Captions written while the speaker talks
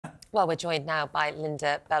Well, we're joined now by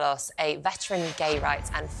Linda Bellos, a veteran gay rights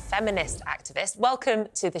and feminist activist. Welcome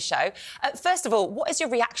to the show. First of all, what is your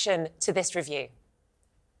reaction to this review?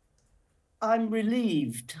 I'm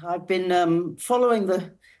relieved. I've been following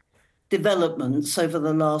the developments over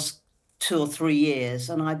the last 2 or 3 years,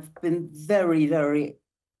 and I've been very, very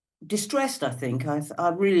distressed, I think. I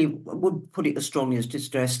really would put it as strongly as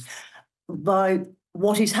distressed by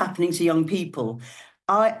what is happening to young people.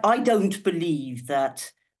 I don't believe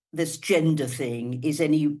that this gender thing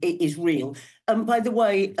is real. And by the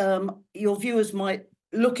way, your viewers might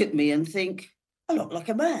look at me and think, I look like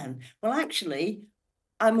a man. Well, actually,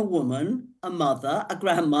 I'm a woman, a mother, a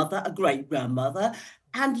grandmother, a great-grandmother,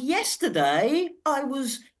 and yesterday I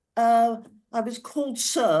was called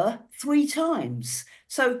sir 3 times.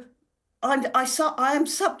 So I am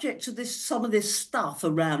subject to some of this stuff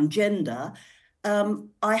around gender.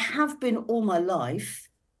 I have been all my life.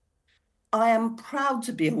 I am proud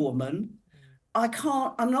to be a woman.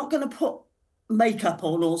 I'm not going to put makeup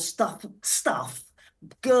on or stuff,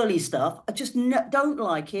 girly stuff. I just don't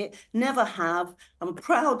like it, never have. I'm a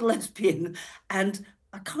proud lesbian and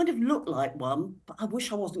I kind of look like one, but I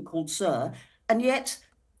wish I wasn't called sir. And yet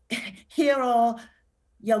here are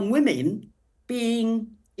young women being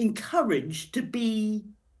encouraged to be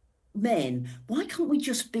men. Why can't we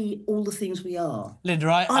just be all the things we are?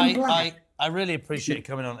 Linda, I really appreciate you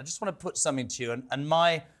coming on. I just want to put something to you, and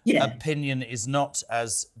my opinion is not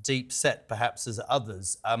as deep set, perhaps, as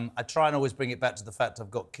others. I try and always bring it back to the fact I've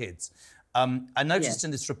got kids. I noticed in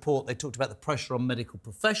this report they talked about the pressure on medical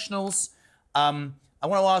professionals. I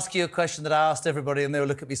want to ask you a question that I asked everybody, and they will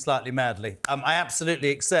look at me slightly madly. I absolutely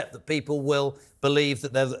accept that people will believe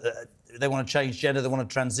that they want to change gender, they want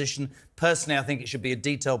to transition. Personally, I think it should be a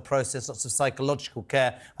detailed process, lots of psychological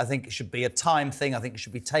care. I think it should be a time thing. I think it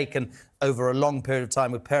should be taken over a long period of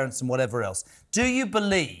time with parents and whatever else. Do you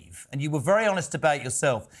believe, and you were very honest about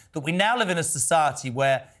yourself, that we now live in a society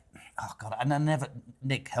where, oh God, and I never,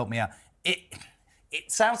 Nick, help me out. It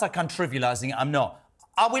sounds like I'm trivialising it, I'm not.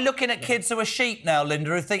 Are we looking at kids who are sheep now, Linda,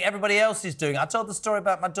 who think everybody else is doing it? I told the story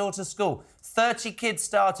about my daughter's school. 30 kids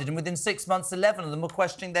started, and within 6 months, 11 of them were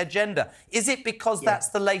questioning their gender. Is it because that's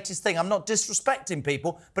the latest thing? I'm not disrespecting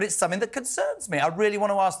people, but it's something that concerns me. I really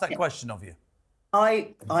want to ask that question of you.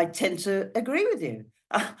 I tend to agree with you.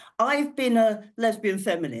 I've been a lesbian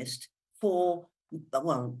feminist for,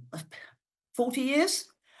 well, 40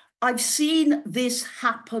 years. I've seen this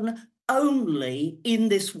happen only in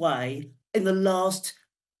this way in the last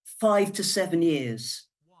 5 to 7 years.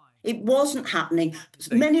 Why? It wasn't happening.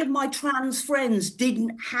 Many of my trans friends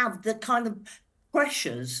didn't have the kind of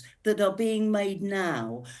pressures that are being made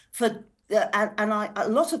now. A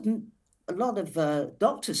lot of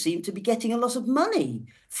doctors seem to be getting a lot of money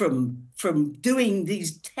from doing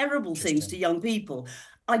these terrible things to young people.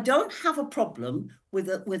 I don't have a problem with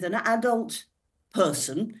an adult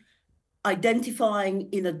person identifying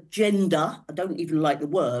in a gender, I don't even like the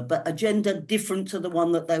word, but a gender different to the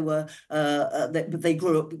one that they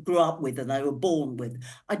grew up with and they were born with.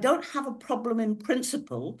 I don't have a problem in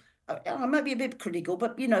principle. I might be a bit critical,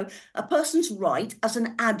 but, you know, a person's right as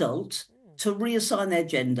an adult to reassign their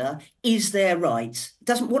gender is their right.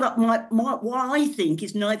 What I think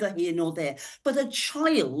is neither here nor there. But a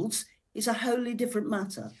child is a wholly different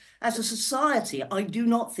matter. As a society, I do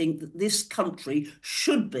not think that this country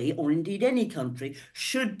should be, or indeed any country,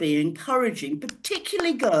 should be encouraging,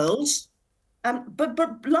 particularly girls, but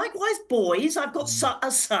likewise boys. I've got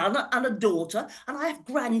a son and a daughter, and I have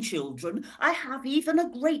grandchildren. I have even a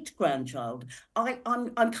great-grandchild.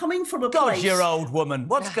 I'm coming from a place... God, you're old woman.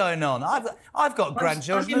 What's going on? I've got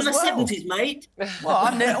grandchildren as well. I'm in my 70s, mate. Well,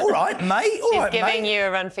 I'm all right, mate. She's giving you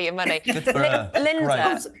a run for your money.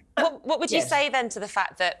 Linda, what would you say then to the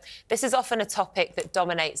fact that this is often a topic that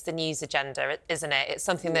dominates the news agenda, isn't it? It's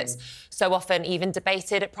something that's so often even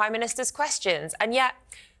debated at Prime Minister's questions, and yet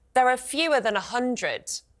there are fewer than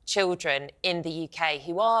 100 children in the UK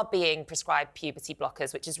who are being prescribed puberty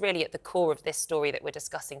blockers, which is really at the core of this story that we're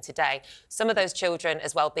discussing today. Some of those children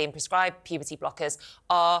as well being prescribed puberty blockers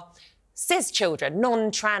are cis children,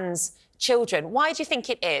 non-trans children. Why do you think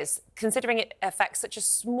it is, considering it affects such a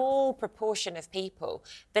small proportion of people,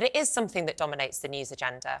 that it is something that dominates the news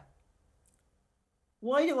agenda?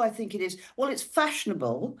 Why do I think it is? Well, it's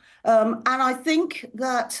fashionable. And I think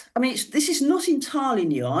that, I mean, this is not entirely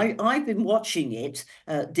new. I've been watching it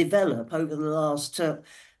develop over the last, I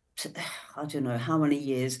don't know how many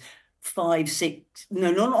years, 5, 6, no,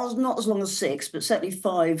 not as long as 6, but certainly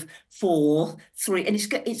 5, 4, 3. And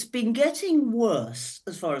it's been getting worse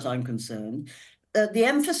as far as I'm concerned. The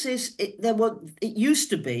emphasis, it used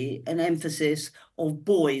to be an emphasis of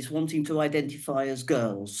boys wanting to identify as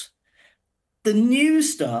girls. The new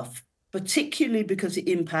stuff, particularly because it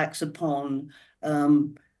impacts upon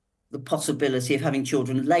the possibility of having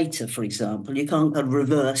children later, for example. You can't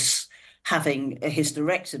reverse having a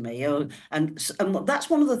hysterectomy. And that's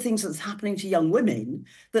one of the things that's happening to young women,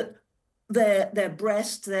 that their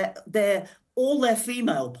breasts, all their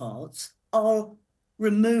female parts are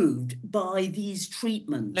removed by these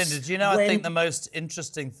treatments. Linda, do you know, I think the most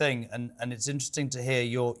interesting thing, and it's interesting to hear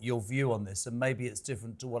your view on this, and maybe it's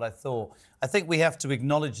different to what I thought. I think we have to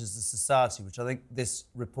acknowledge as a society, which I think this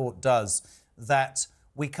report does, that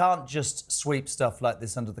we can't just sweep stuff like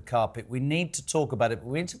this under the carpet. We need to talk about it, but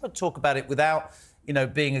we need to talk about it without, you know,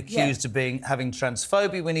 being accused of having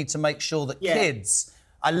transphobia. We need to make sure that kids...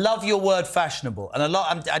 I love your word fashionable, and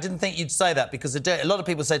I didn't think you'd say that, because a lot of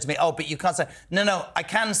people say to me, oh, but you can't say... No, I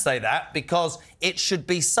can say that, because it should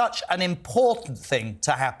be such an important thing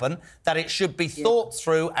to happen that it should be thought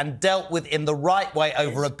through and dealt with in the right way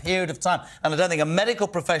over a period of time. And I don't think a medical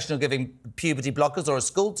professional giving puberty blockers or a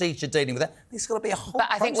school teacher dealing with it, it's got to be a whole process.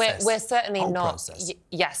 But I think we're certainly not...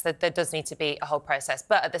 Yes, there does need to be a whole process,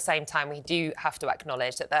 but at the same time, we do have to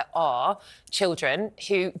acknowledge that there are children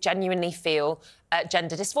who genuinely feel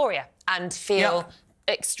gender dysphoria and feel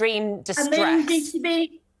extreme distress. And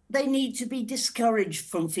they need to be discouraged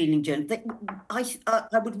from feeling gender. I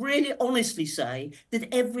would really honestly say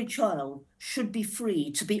that every child should be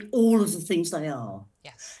free to be all of the things they are.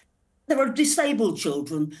 Yes. There are disabled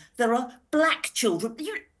children. There are black children.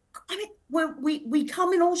 We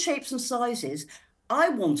come in all shapes and sizes. I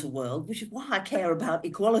want a world, which is why I care about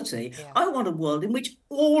equality. I want a world in which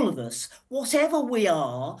all of us, whatever we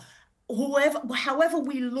are, however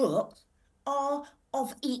we look, are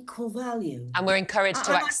of equal value. And we're encouraged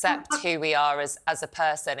to accept who we are as a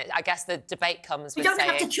person. I guess the debate comes with saying... We don't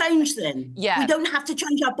have to change then. We don't have to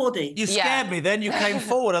change our body. You scared me then, you came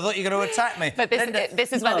forward. I thought you were going to attack me. But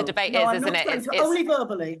this is where the debate is, isn't it? It's only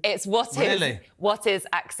verbally. It's what is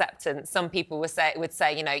acceptance. Some people would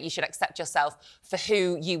say, you know, you should accept yourself for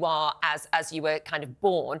who you are as you were kind of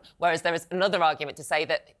born, whereas there is another argument to say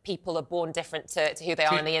that people are born different to who they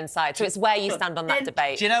are on the inside. So it's where you stand on that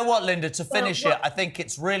debate. Do you know what, Linda, to finish it, I think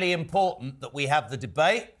it's really important that we have the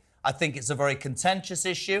debate. I think it's a very contentious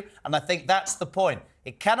issue, and I think that's the point.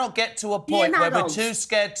 It cannot get to a point where we're too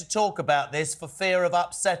scared to talk about this for fear of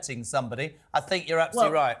upsetting somebody. I think you're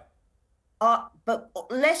absolutely right. But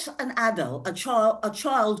let an adult, a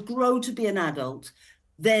child grow to be an adult,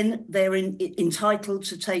 then they're entitled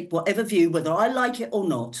to take whatever view, whether I like it or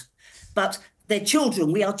not. But they're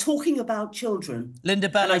children. We are talking about children. Linda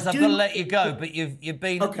Bellos, I've got to let you go, but you've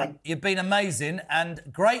been amazing, and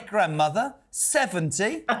great grandmother,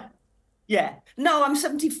 70. No, I'm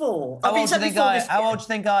 74. How old do you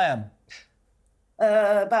think I am?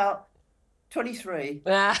 About 23.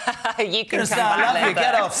 You can come back,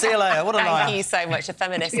 Get off. See you later. What a liar. Thank you so much, a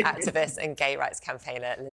feminist activist and gay rights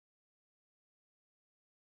campaigner.